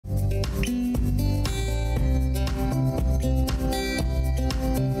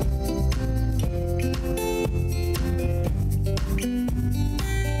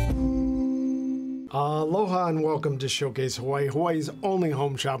Aloha and welcome to Showcase Hawaii, Hawaii's only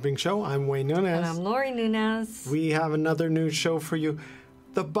home shopping show. I'm Wayne Nunez. And I'm Lori Nunez. We have another new show for you.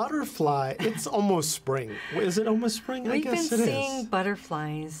 The butterfly, it's almost spring. Is it almost spring? I guess it is. We've been seeing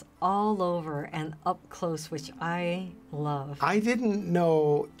butterflies all over and up close, which I love. I didn't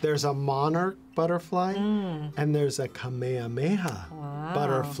know there's a monarch butterfly and there's a Kamehameha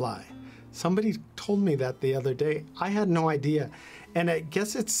butterfly. Somebody told me that the other day. I had no idea. And I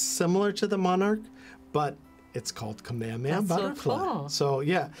guess it's similar to the monarch, but it's called Kamehameha butterfly. So cool. So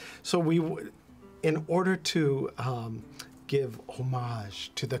yeah, so in order to give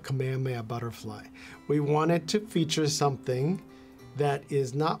homage to the Kamehameha butterfly, we wanted to feature something that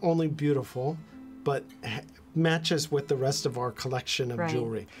is not only beautiful, but matches with the rest of our collection of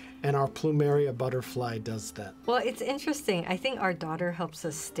jewelry. And our Plumeria Butterfly does that. Well, it's interesting. I think our daughter helps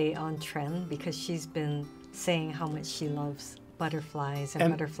us stay on trend because she's been saying how much she loves butterflies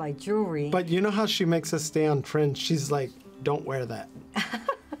and butterfly jewelry. But you know how she makes us stay on trend? She's like, don't wear that.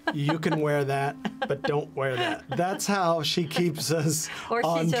 You can wear that, but don't wear that. That's how she keeps us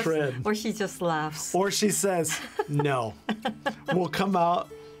on trend. Or she just laughs. Or she says, no. We'll come out,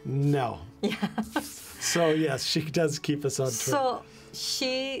 no. Yeah. So yes, she does keep us on trend. So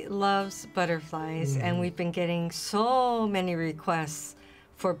she loves butterflies, and we've been getting so many requests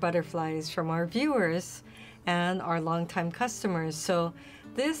for butterflies from our viewers and our longtime customers. So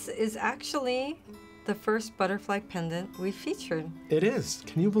this is actually the first butterfly pendant we featured. It is.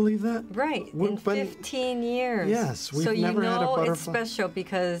 Can you believe that? Right. In 15 years. Yes, we've never had a butterfly. So it's special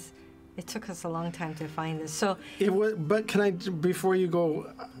because it took us a long time to find this. So it was. But can I, before you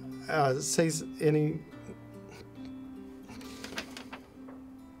go, say any?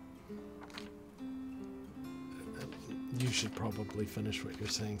 You should probably finish what you're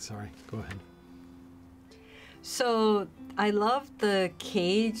saying. Sorry. Go ahead. So I love the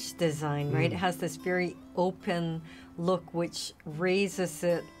cage design, right? It has this very open look which raises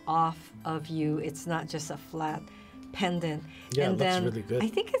it off of you. It's not just a flat pendant. Yeah, and it then looks really good. I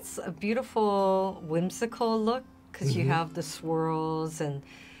think it's a beautiful whimsical look because you have the swirls and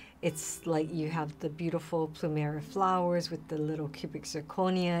it's like you have the beautiful plumeria flowers with the little cubic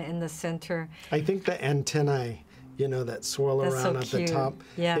zirconia in the center. I think the antennae, you know, that swirl around at the top.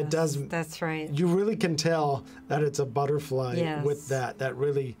 Yeah, it does. That's right. You really can tell that it's a butterfly with that. That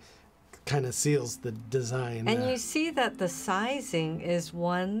really kind of seals the design. And you see that the sizing is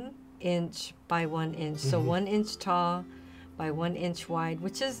 1 inch by 1 inch. So 1 inch tall by 1 inch wide,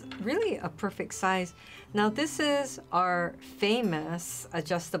 which is really a perfect size. Now this is our famous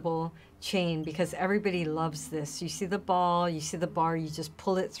adjustable chain because everybody loves this. You see the ball, you see the bar, you just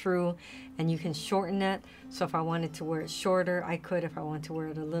pull it through and you can shorten it. So if I wanted to wear it shorter, I could. If I wanted to wear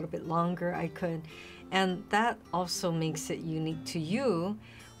it a little bit longer, I could. And that also makes it unique to you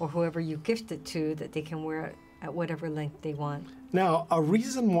or whoever you gift it to, that they can wear it at whatever length they want. Now, a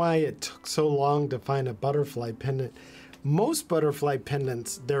reason why it took so long to find a butterfly pendant, most butterfly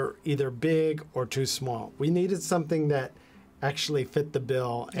pendants, they're either big or too small. We needed something that actually fit the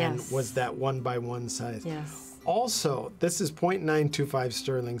bill and was that 1 by 1 size. Yes. Also, this is 0.925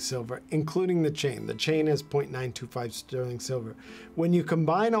 sterling silver, including the chain. The chain is 0.925 sterling silver. When you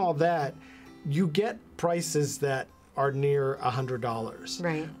combine all that, you get prices that are near $100.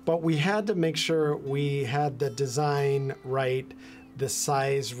 Right. But we had to make sure we had the design right, the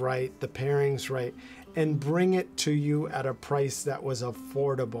size right, the pairings right, and bring it to you at a price that was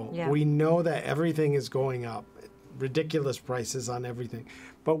affordable. Yeah. We know that everything is going up, ridiculous prices on everything.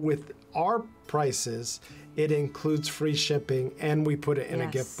 But with our prices, it includes free shipping and we put it in a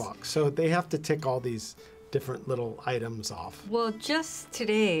gift box. So they have to tick all these different little items off. Well, just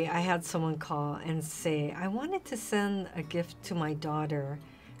today I had someone call and say, I wanted to send a gift to my daughter.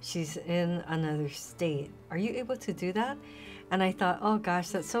 She's in another state. Are you able to do that? And I thought, oh gosh,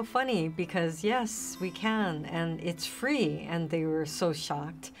 that's so funny because yes, we can, and it's free. And they were so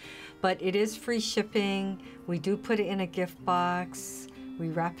shocked. But it is free shipping. We do put it in a gift box. We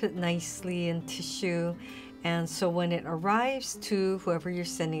wrap it nicely in tissue. And so when it arrives to whoever you're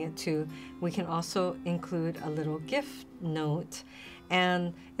sending it to, we can also include a little gift note.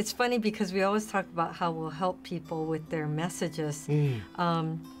 And it's funny because we always talk about how we'll help people with their messages.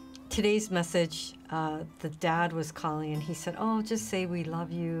 Today's message, the dad was calling and he said, oh, just say we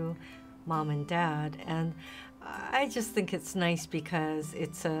love you, Mom and Dad. And I just think it's nice because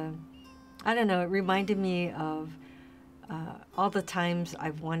it's I don't know, it reminded me of all the times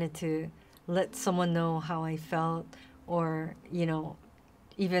I've wanted to let someone know how I felt, or, you know,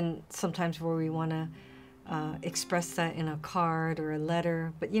 even sometimes where we want to express that in a card or a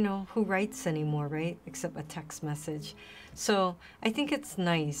letter, but you know, who writes anymore, right? Except a text message. So I think it's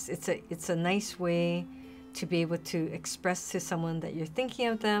nice. It's a nice way to be able to express to someone that you're thinking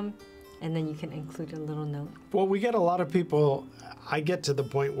of them, and then you can include a little note. Well, we get a lot of people, I get to the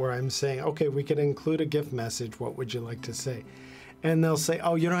point where I'm saying, okay, we could include a gift message. What would you like to say? And they'll say,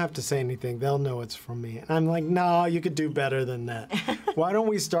 oh, you don't have to say anything. They'll know it's from me. And I'm like, no, you could do better than that. Why don't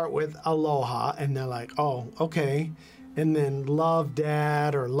we start with aloha? And they're like, oh, okay. And then love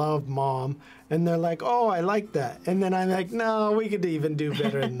dad or love mom. And they're like, oh, I like that. And then I'm like, no, we could even do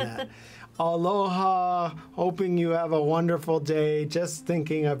better than that. Aloha, hoping you have a wonderful day. Just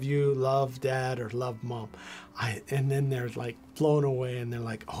thinking of you, love dad or love mom. And then they're like blown away and they're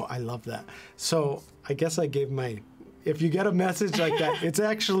like, oh, I love that. So I guess I gave my... If you get a message like that, it's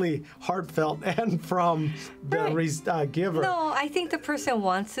actually heartfelt and from the giver. No, I think the person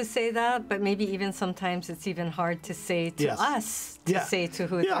wants to say that, but maybe even sometimes it's even hard to say to us, to say to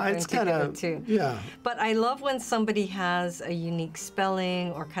who they're going to give it to. Yeah. But I love when somebody has a unique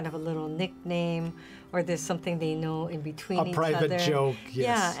spelling or kind of a little nickname, or there's something they know in between each other. A private joke, yes.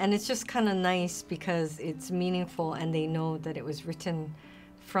 Yeah, and it's just kind of nice because it's meaningful and they know that it was written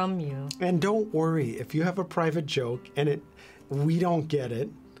from you. And don't worry, if you have a private joke and we don't get it,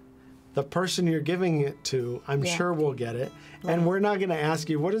 the person you're giving it to, I'm sure will get it. Right. And we're not going to ask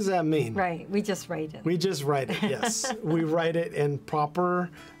you, what does that mean? Right, we just write it. We just write it, yes. We write it in proper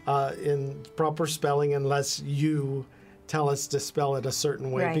spelling unless you tell us to spell it a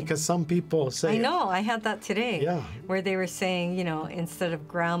certain way, because some people say... I know, I had that today. Yeah. Where they were saying, instead of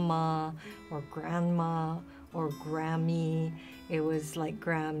grandma or grandma or Grammy, it was like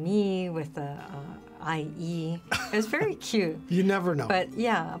Grammy with a IE. It was very cute. You never know. But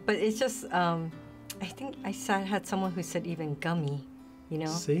but it's just, I think I had someone who said even gummy,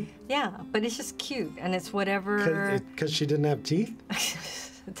 See? Yeah, but it's just cute, and it's whatever. Because she didn't have teeth?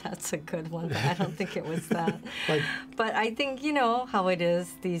 That's a good one, but I don't think it was that. But I think, how it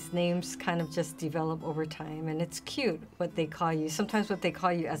is, these names kind of just develop over time, and it's cute what they call you. Sometimes what they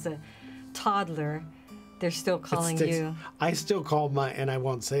call you as a toddler, they're still calling you. I still call and I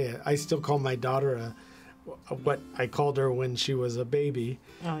won't say it, I still call my daughter what I called her when she was a baby.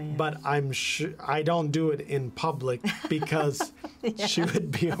 Oh, yeah. But I'm sure I don't do it in public because she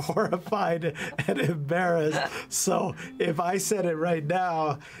would be horrified and embarrassed. So if I said it right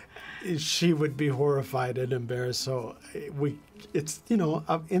now, she would be horrified and embarrassed. So it's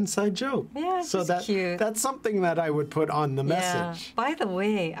an inside joke. Yeah, so that's cute. That's something that I would put on the message. By the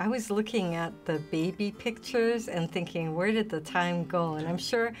way, I was looking at the baby pictures and thinking, where did the time go? And I'm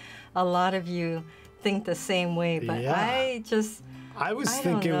sure a lot of you think the same way, but I was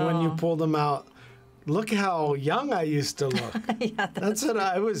thinking when you pulled them out, look how young I used to look. That's what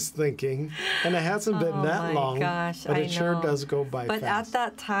I was thinking. And it hasn't been that long. Gosh, but it sure does go by fast. But at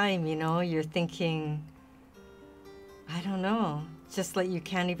that time, you're thinking, I don't know, just like you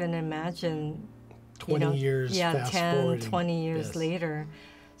can't even imagine 20 years fast 10, forwarding. 20 years later.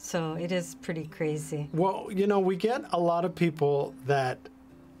 So it is pretty crazy. Well, we get a lot of people that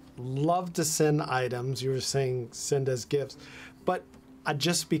love to send items. You were saying send as gifts, but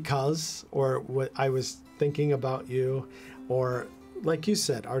just because, or what I was thinking about you, or like you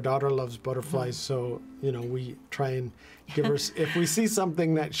said, our daughter loves butterflies, so we try and give her. If we see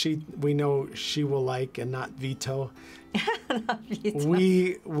something that we know she will like and not veto,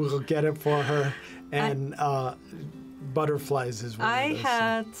 we will get it for her. And butterflies is one of those. I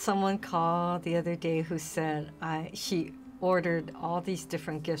had someone call the other day who said she ordered all these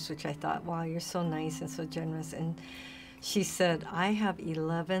different gifts, which I thought, wow, you're so nice and so generous. And she said, I have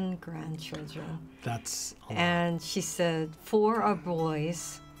 11 grandchildren. That's a lot. And she said, 4 are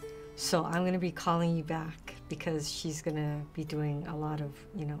boys, so I'm going to be calling you back because she's going to be doing a lot of,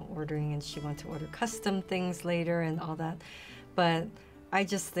 ordering, and she wants to order custom things later and all that. But I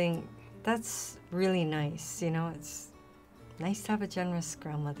just think that's really nice. It's nice to have a generous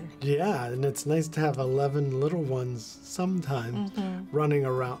grandmother. Yeah, and it's nice to have 11 little ones sometimes running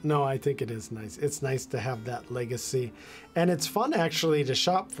around. No, I think it is nice. It's nice to have that legacy. And it's fun actually to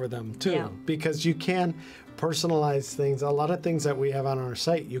shop for them too, because you can personalize things. A lot of things that we have on our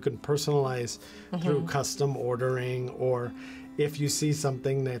site, you can personalize through custom ordering, or if you see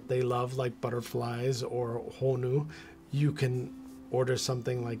something that they love, like butterflies or honu, you can order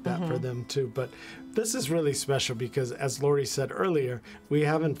something like that for them too. But this is really special because, as Lori said earlier, we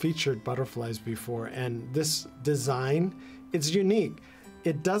haven't featured butterflies before, and this design, it's unique.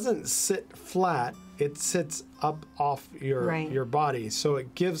 It doesn't sit flat, it sits up off your body, so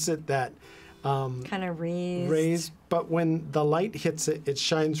it gives it that kind of raised, but when the light hits it, it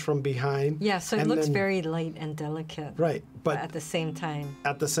shines from behind. Yeah, so it looks very light and delicate. Right, but at the same time,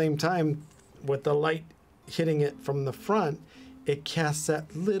 with the light hitting it from the front, it casts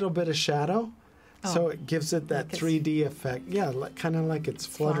that little bit of shadow. So it gives it that like 3D effect. Yeah, like, kind of like it's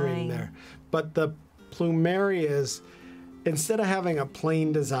fluttering flying. there. But the Plumerias, instead of having a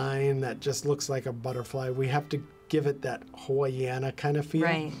plain design that just looks like a butterfly, we have to give it that Hawaiiana kind of feel.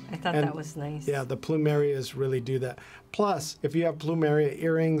 Right. I thought And that was nice. yeah, the Plumerias really do that. Plus, if you have Plumeria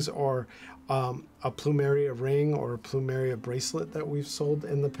earrings or a Plumeria ring or a Plumeria bracelet that we've sold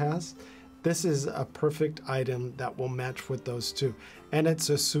in the past, this is a perfect item that will match with those two. And it's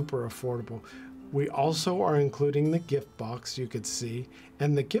a super affordable. We also are including the gift box, you could see.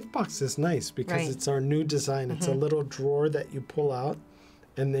 And the gift box is nice because Right. it's our new design. It's a little drawer that you pull out,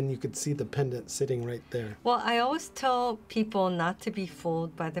 and then you could see the pendant sitting right there. Well, I always tell people not to be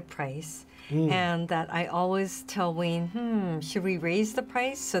fooled by the price. And that I always tell Wayne, should we raise the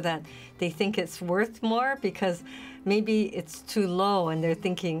price so that they think it's worth more? Because maybe it's too low and they're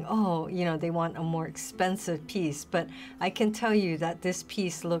thinking, oh, you know, they want a more expensive piece. But I can tell you that this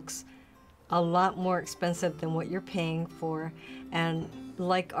piece looks a lot more expensive than what you're paying for. And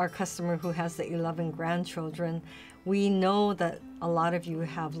like our customer who has the 11 grandchildren, we know that a lot of you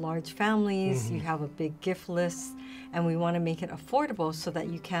have large families, you have a big gift list, and we want to make it affordable so that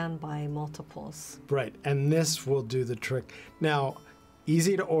you can buy multiples. Right, and this will do the trick. Now,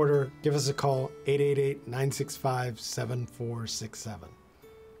 easy to order. Give us a call, 888-965-7467.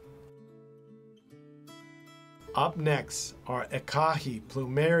 Up next, our Ekahi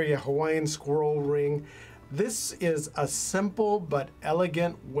Plumeria Hawaiian Squirrel Ring. This is a simple but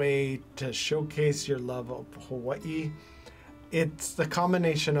elegant way to showcase your love of Hawaii. It's the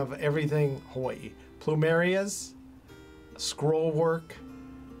combination of everything Hawaii. Plumerias, scroll work.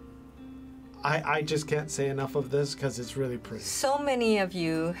 I just can't say enough of this because it's really pretty. So many of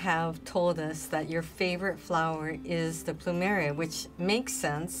you have told us that your favorite flower is the Plumeria, which makes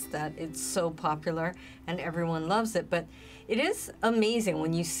sense that it's so popular and everyone loves it. But it is amazing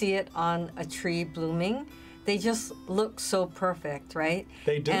when you see it on a tree blooming. They just look so perfect, right?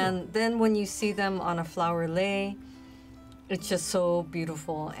 They do. And then when you see them on a flower lei, it's just so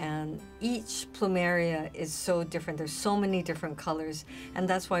beautiful, and each Plumeria is so different. There's so many different colors, and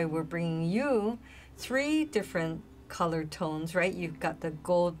that's why we're bringing you 3 different color tones, right? You've got the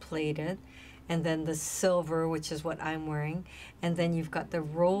gold-plated, and then the silver, which is what I'm wearing, and then you've got the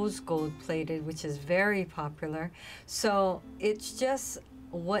rose gold-plated, which is very popular. So it's just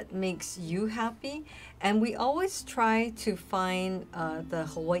what makes you happy, and we always try to find the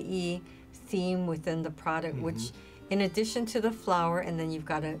Hawaii theme within the product, which in addition to the flower, and then you've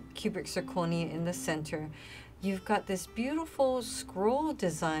got a cubic zirconia in the center, you've got this beautiful scroll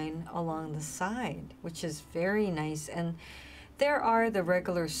design along the side, which is very nice. And there are the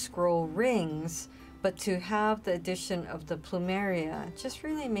regular scroll rings, but to have the addition of the Plumeria just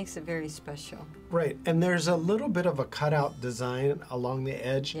really makes it very special. Right, and there's a little bit of a cutout design along the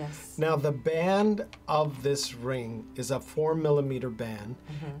edge. Yes. Now the band of this ring is a 4mm band,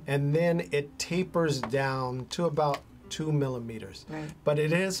 and then it tapers down to about 2mm. Right. But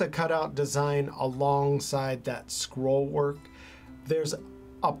it is a cutout design alongside that scroll work. There's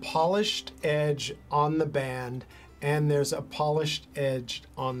a polished edge on the band, and there's a polished edge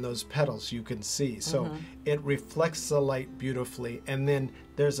on those petals, you can see. So it reflects the light beautifully, and then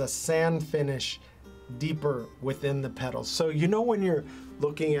there's a sand finish deeper within the petals. So you know when you're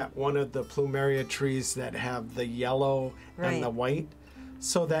looking at one of the Plumeria trees that have the yellow and the white?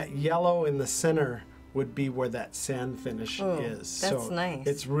 So that yellow in the center would be where that sand finish is. That's so nice.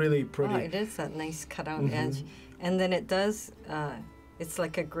 It's really pretty. Oh, it is that nice cutout edge. And then it does, it's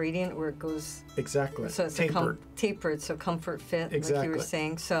like a gradient where it goes. Exactly. So it's tapered. Tapered, so comfort fit, like Exactly. you were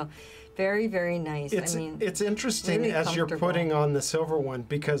saying. So very, very nice. It's, I mean, it's interesting really as you're comfortable. putting on the silver one,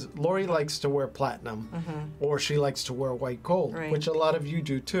 because Lori likes to wear platinum or she likes to wear white gold, Right. which a lot of you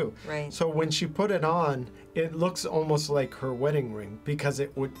do too. Right. So when she put it on, it looks almost like her wedding ring because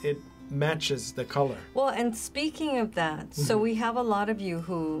it matches the color. Well, and speaking of that, so we have a lot of you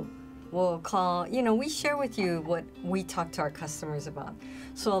who will call, you know, we share with you what we talk to our customers about.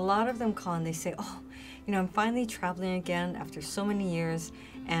 So a lot of them call and they say, oh, you know, I'm finally traveling again after so many years,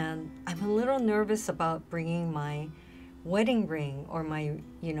 and I'm a little nervous about bringing my wedding ring or my,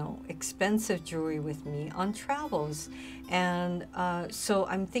 you know, expensive jewelry with me on travels. And so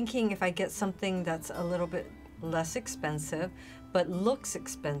I'm thinking if I get something that's a little bit less expensive, but looks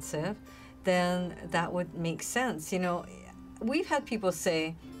expensive, then that would make sense. You know, we've had people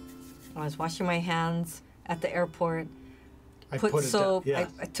say, I was washing my hands at the airport, put soap, yeah.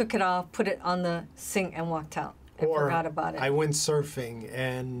 I took it off, put it on the sink and walked out. I forgot about it. I went surfing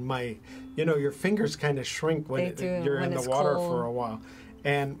and my, you know, your fingers kind of shrink when you're in the water for a while,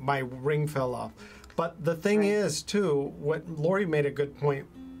 and my ring fell off. But the thing is, too, what Lori made a good point.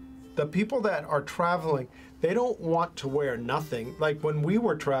 the people that are traveling, they don't want to wear nothing. Like when we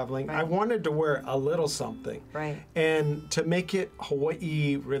were traveling, I wanted to wear a little something. Right. And to make it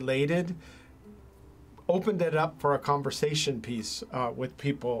Hawaii related, opened it up for a conversation piece with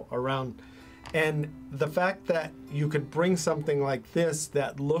people around. And the fact that you could bring something like this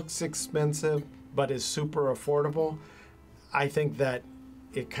that looks expensive but is super affordable, I think that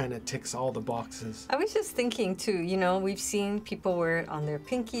it kind of ticks all the boxes. I was just thinking too, you know, we've seen people wear it on their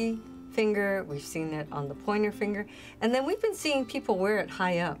pinky finger, we've seen it on the pointer finger, and then we've been seeing people wear it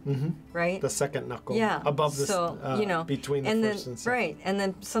high up, right? The second knuckle, yeah, above the, so, you know, between the and first then, and second. right, and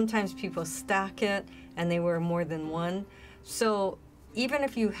then sometimes people stack it and they wear more than one. So even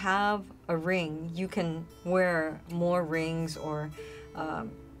if you have a ring, you can wear more rings or,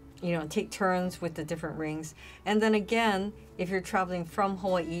 you know, take turns with the different rings. And then again, if you're traveling from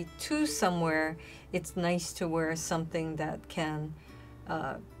Hawaii to somewhere, it's nice to wear something that can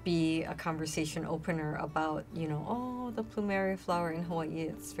be a conversation opener about, you know, oh, the plumeria flower in Hawaii,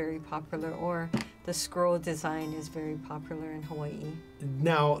 it's very popular, or the scroll design is very popular in Hawaii.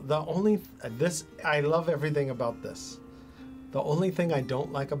 Now, the only, I love everything about this. The only thing I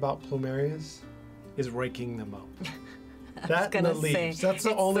don't like about plumerias is raking them out. That and the leaves. That's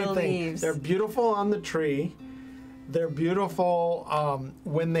the only thing. Leaves. They're beautiful on the tree. They're beautiful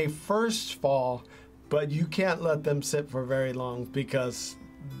when they first fall, but you can't let them sit for very long because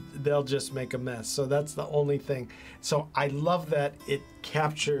they'll just make a mess. So that's the only thing. So I love that it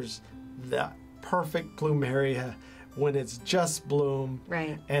captures the perfect plumeria when it's just bloom,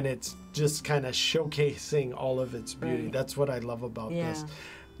 right, and it's just kind of showcasing all of its beauty. Right. That's what I love about this.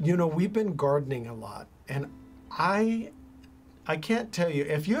 You know, we've been gardening a lot, and I can't tell you.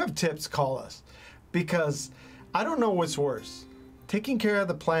 If you have tips, call us, because I don't know what's worse, taking care of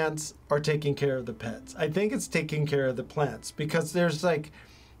the plants or taking care of the pets. I think it's taking care of the plants, because there's like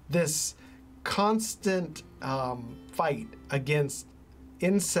this constant fight against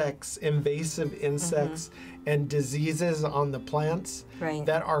insects, invasive insects, and diseases on the plants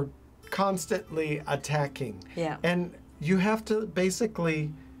that are constantly attacking. Yeah. And you have to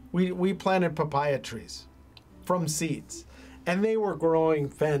basically, we planted papaya trees from seeds, and they were growing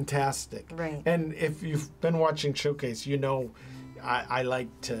fantastic. Right. And if you've been watching Showcase, you know I like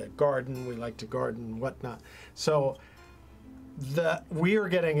to garden, we like to garden, whatnot. So we are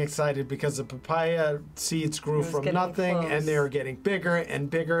getting excited because the papaya seeds grew from nothing, and they were getting bigger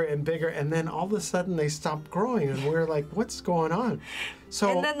and bigger and bigger, and then all of a sudden they stopped growing, and we're like, what's going on? So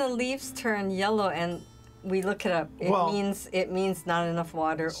and then the leaves turn yellow, and we look it up. It means not enough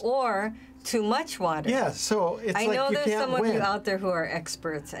water or too much water. Yeah, so it's I like know you there's can't some of win. you out there who are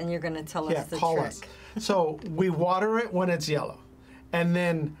experts, and you're going to tell us the call trick. us. So we water it when it's yellow, and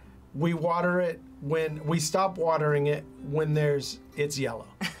then we water it when we stop watering it when it's yellow.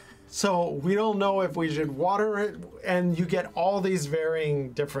 So we don't know if we should water it, and you get all these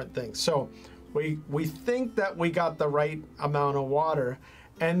varying different things. So we think that we got the right amount of water,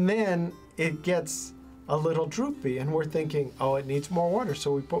 and then it gets a little droopy, and we're thinking, oh, it needs more water.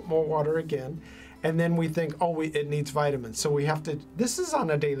 So we put more water again, and then we think, oh, it needs vitamins. So we have to, this is on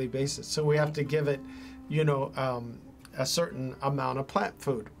a daily basis, so we have to give it, you know, a certain amount of plant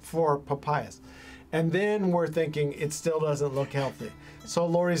food for papayas. And then we're thinking it still doesn't look healthy. So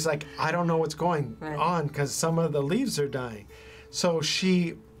Lori's like, I don't know what's going on, because some of the leaves are dying. So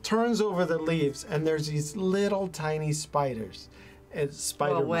she turns over the leaves, and there's these little tiny spiders,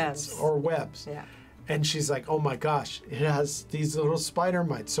 spider mites or webs. Yeah. And she's like, oh my gosh, it has these little spider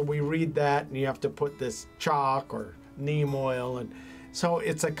mites. So we read that, and you have to put this chalk or neem oil. And so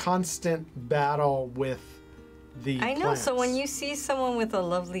it's a constant battle with the I know. plants. So when you see someone with a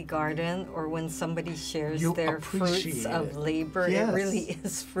lovely garden, or when somebody shares their fruits of labor, it really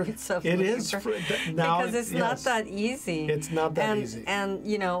is fruits of labor. It is because it's not that easy. It's not that easy. And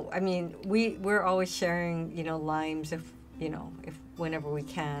you know, I mean, we're always sharing, you know, limes if whenever we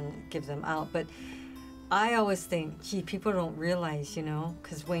can give them out. But I always think, gee, people don't realize, you know,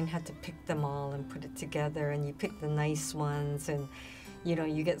 because Wayne had to pick them all and put it together, and you pick the nice ones, and you know,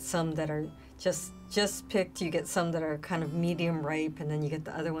 you get some that are just picked, you get some that are kind of medium ripe, and then you get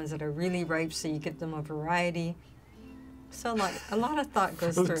the other ones that are really ripe, so you give them a variety. So like a lot of thought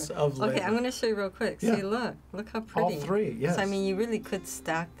goes through. Okay, I'm going to show you real quick. Yeah. See, look how pretty. All three, yes. So I mean, you really could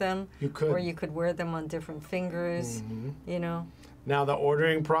stack them. You could. Or you could wear them on different fingers, you know. Now the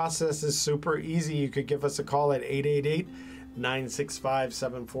ordering process is super easy. You could give us a call at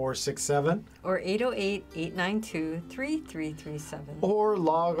 888-965-7467. Or 808-892-3337. Or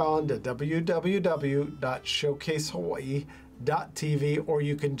log on to www.showcasehawaii.tv, or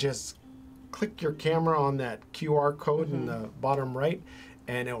you can just click your camera on that QR code in the bottom right,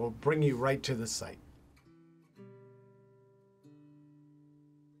 and it will bring you right to the site.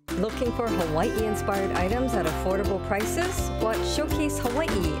 Looking for Hawaii-inspired items at affordable prices? Watch Showcase Hawaii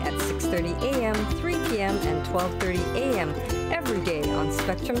at 6:30 a.m., 3 p.m., and 12:30 a.m. every day on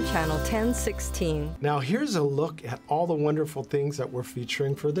Spectrum Channel 1016. Now here's a look at all the wonderful things that we're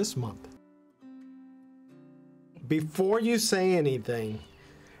featuring for this month. Before you say anything,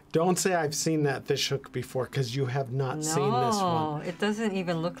 don't say I've seen that fish hook before, because you have not seen this one. No, it doesn't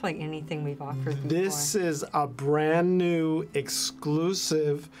even look like anything we've offered before. This is a brand new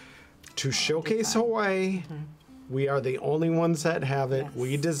exclusive to Showcase Hawaii. We are the only ones that have it. Yes.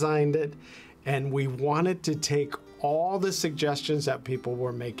 We designed it, and we wanted to take all the suggestions that people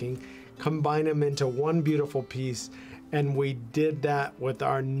were making, combine them into one beautiful piece, and we did that with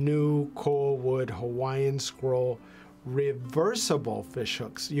our new koa wood Hawaiian scroll reversible fish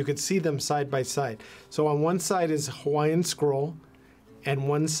hooks. You could see them side by side. So on one side is Hawaiian scroll, and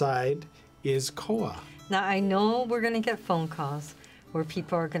one side is koa. Now, I know we're going to get phone calls where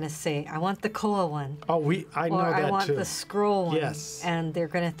people are going to say, I want the koa one. Oh, I know that too. Or I want the scroll one. Yes. And they're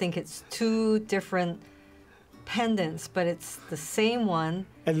going to think it's two different pendants, but it's the same one.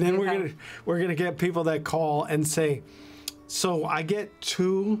 And then we're gonna get people that call and say, so I get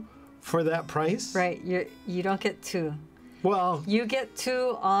two for that price? Right, you don't get two. Well, You get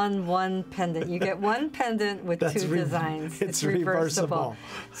two on one pendant. You get one pendant with two designs. It's reversible.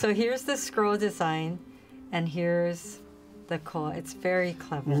 So here's the scroll design, and here's the koa. It's very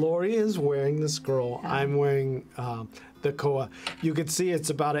clever. Lori is wearing the scroll. I'm wearing the koa. You can see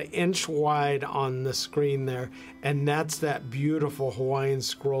it's about 1 inch wide on the screen there, and that's that beautiful Hawaiian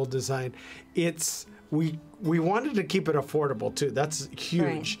scroll design. We wanted to keep it affordable too. That's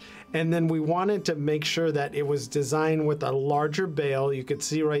huge. Right. And then we wanted to make sure that it was designed with a larger bail, you could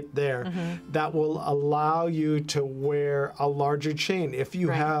see right there, that will allow you to wear a larger chain. If you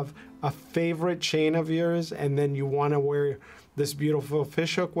have a favorite chain of yours and then you want to wear this beautiful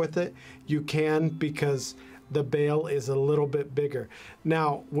fish hook with it, you can, because the bail is a little bit bigger.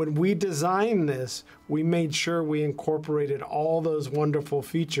 Now, when we designed this, we made sure we incorporated all those wonderful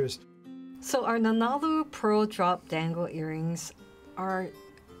features. So our Nanalu Pearl Drop Dangle earrings are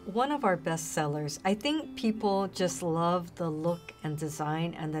one of our best sellers. I think people just love the look and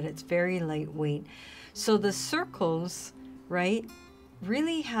design, and that it's very lightweight. So the circles, right,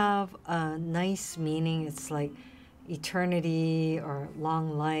 really have a nice meaning. It's like eternity or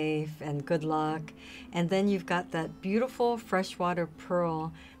long life and good luck. And then you've got that beautiful freshwater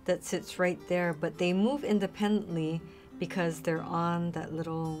pearl that sits right there, but they move independently because they're on that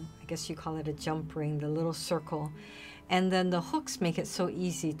little, I guess you call it a jump ring, the little circle. And then the hooks make it so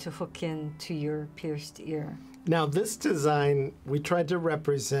easy to hook in to your pierced ear. Now this design, we tried to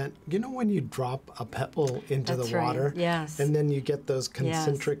represent, you know when you drop a pebble into the water? Right. Yes. And then you get those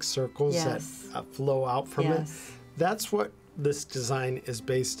concentric circles that flow out from it? That's what this design is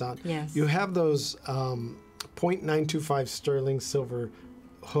based on. Yes. You have those 0.925 sterling silver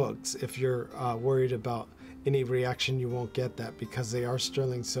hooks. If you're worried about any reaction, you won't get that because they are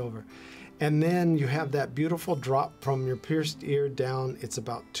sterling silver. And then you have that beautiful drop from your pierced ear down. It's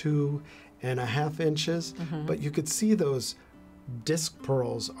about 2.5 inches, but you could see those disc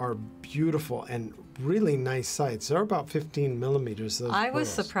pearls are beautiful and really nice size. They're about 15 millimeters. Those I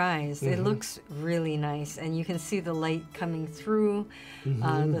was pearls. surprised. It looks really nice, and you can see the light coming through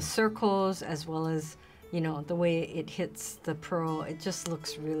the circles, as well as, you know, the way it hits the pearl. It just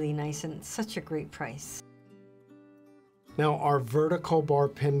looks really nice, and such a great price. Now our vertical bar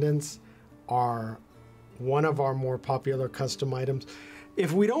pendants are one of our more popular custom items.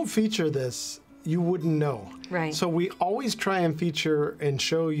 If we don't feature this, you wouldn't know. Right. So we always try and feature and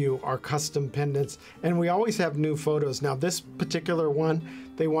show you our custom pendants, and we always have new photos. Now this particular one,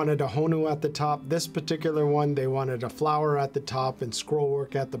 they wanted a honu at the top. This particular one, they wanted a flower at the top and scroll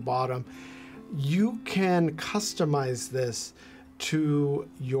work at the bottom. You can customize this to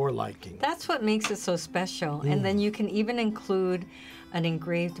your liking. That's what makes it so special. And then you can even include an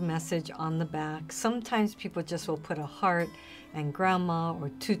engraved message on the back. Sometimes people just will put a heart and grandma or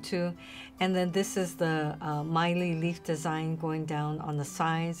tutu. And then this is the Miley leaf design going down on the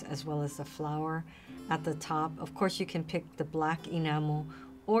sides, as well as the flower at the top. Of course, you can pick the black enamel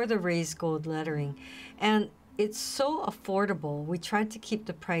or the raised gold lettering. And it's so affordable. We tried to keep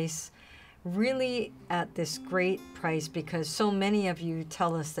the price really at this great price because so many of you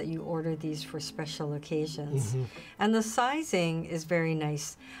tell us that you order these for special occasions. And the sizing is very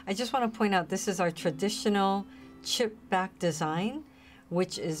nice. I just want to point out this is our traditional chip back design,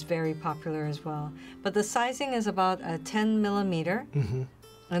 which is very popular as well. But the sizing is about a 10 millimeter.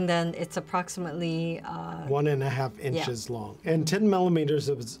 And then it's approximately 1.5 inches long. And 10 millimeters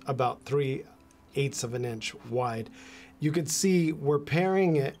is about 3/8 of an inch wide. You could see we're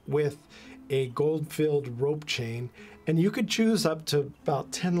pairing it with a gold-filled rope chain, and you could choose up to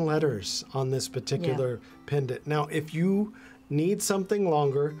about 10 letters on this particular pendant. Now, if you need something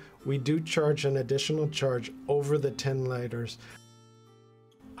longer, we do charge an additional charge over the 10 letters.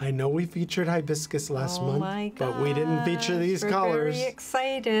 I know we featured hibiscus last month, but we didn't feature these colors. We're very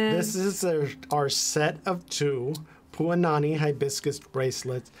excited. This is our set of 2 Puanani hibiscus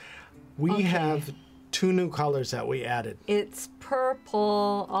bracelets. We have 2 new colors that we added. It's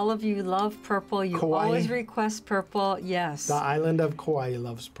purple. All of you love purple. You Kauai. always request purple. Yes. The island of Kauai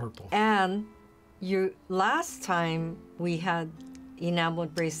loves purple. And last time we had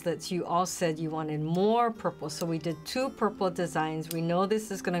enameled bracelets, you all said you wanted more purple. So we did 2 purple designs. We know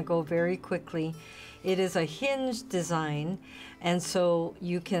this is going to go very quickly. It is a hinged design, and so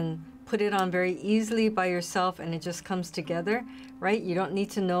you can put it on very easily by yourself, and it just comes together, right? You don't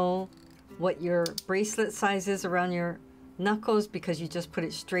need to know what your bracelet size is around your knuckles, because you just put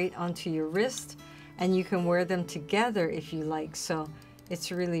it straight onto your wrist, and you can wear them together if you like. So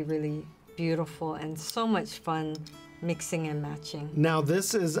it's really, really beautiful and so much fun mixing and matching. Now,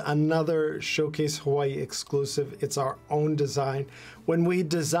 this is another Showcase Hawaii exclusive. It's our own design. When we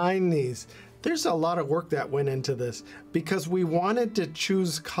designed these, there's a lot of work that went into this, because we wanted to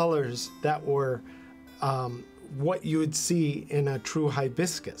choose colors that were what you would see in a true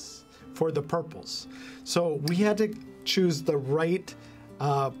hibiscus for the purples. So we had to choose the right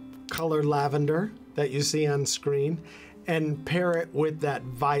color lavender that you see on screen and pair it with that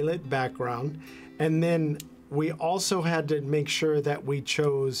violet background. And then we also had to make sure that we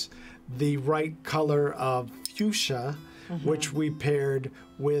chose the right color of fuchsia, which we paired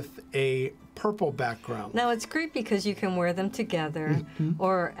with a purple background. Now it's great because you can wear them together,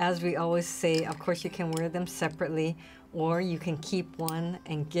 or as we always say, of course you can wear them separately, or you can keep one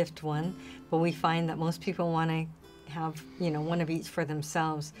and gift one. But we find that most people want to have, one of each for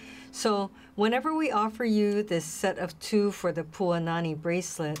themselves. So whenever we offer you this set of 2 for the Puanani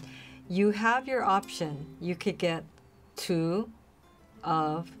bracelet, you have your option. You could get 2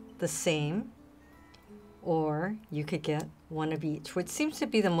 of the same, or you could get 1 of each, which seems to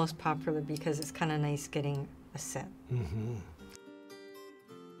be the most popular because it's kind of nice getting a set.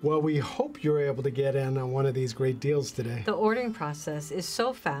 Well, we hope you're able to get in on one of these great deals today. The ordering process is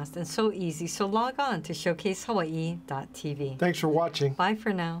so fast and so easy, so log on to showcasehawaii.tv. Thanks for watching. Bye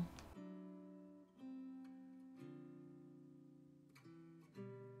for now.